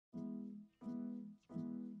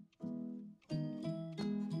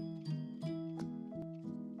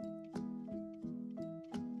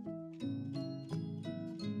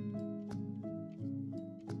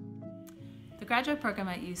graduate program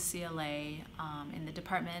at UCLA in the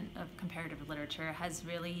Department of Comparative Literature has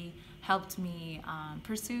really helped me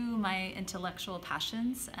pursue my intellectual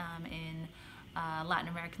passions in Latin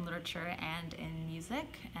American literature and in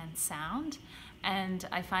music and sound. And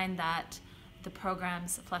I find that the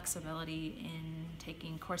program's flexibility in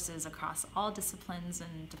taking courses across all disciplines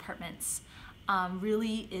and departments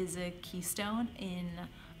really is a keystone in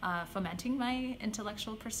fomenting my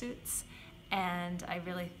intellectual pursuits. And I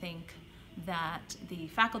really think that the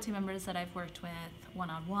faculty members that I've worked with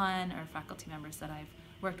one-on-one or faculty members that I've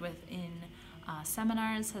worked with in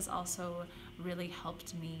seminars has also really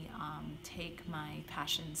helped me take my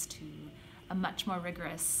passions to a much more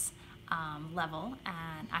rigorous level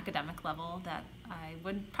and academic level that I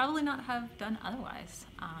would probably not have done otherwise.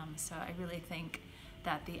 So I really think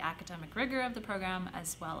that the academic rigor of the program,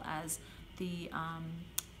 as well as the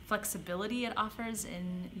flexibility it offers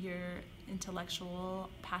in your intellectual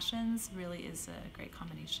passions, really is a great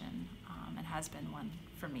combination and has been one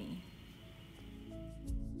for me.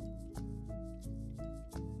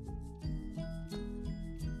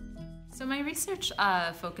 So my research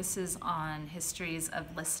focuses on histories of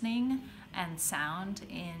listening and sound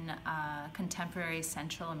in contemporary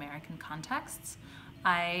Central American contexts.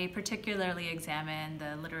 I particularly examine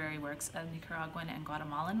the literary works of Nicaraguan and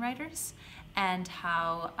Guatemalan writers and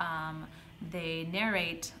how they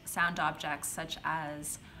narrate sound objects such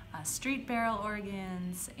as street barrel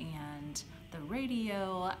organs and the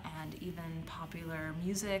radio and even popular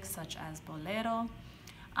music such as bolero,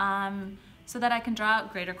 so that I can draw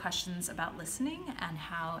out greater questions about listening and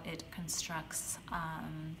how it constructs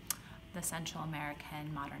the Central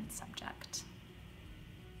American modern subject.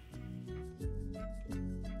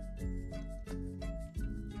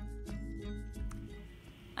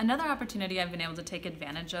 Another opportunity I've been able to take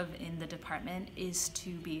advantage of in the department is to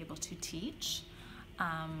be able to teach.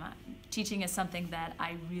 Teaching is something that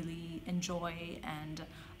I really enjoy and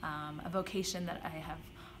a vocation that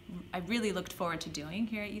I really looked forward to doing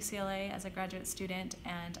here at UCLA as a graduate student,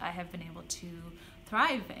 and I have been able to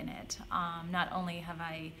thrive in it. Not only have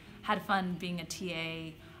I had fun being a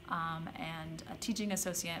TA and a teaching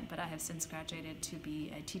associate, but I have since graduated to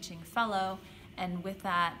be a teaching fellow. And with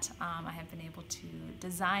that, I have been able to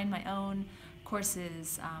design my own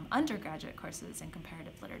courses, undergraduate courses in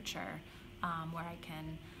comparative literature, where I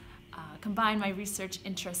can combine my research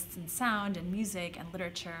interests in sound and music and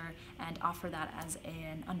literature and offer that as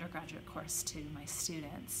an undergraduate course to my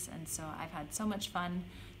students. And so I've had so much fun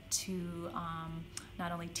to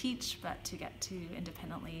not only teach, but to get to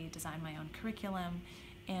independently design my own curriculum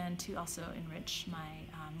and to also enrich my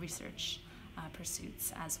research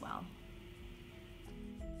pursuits as well.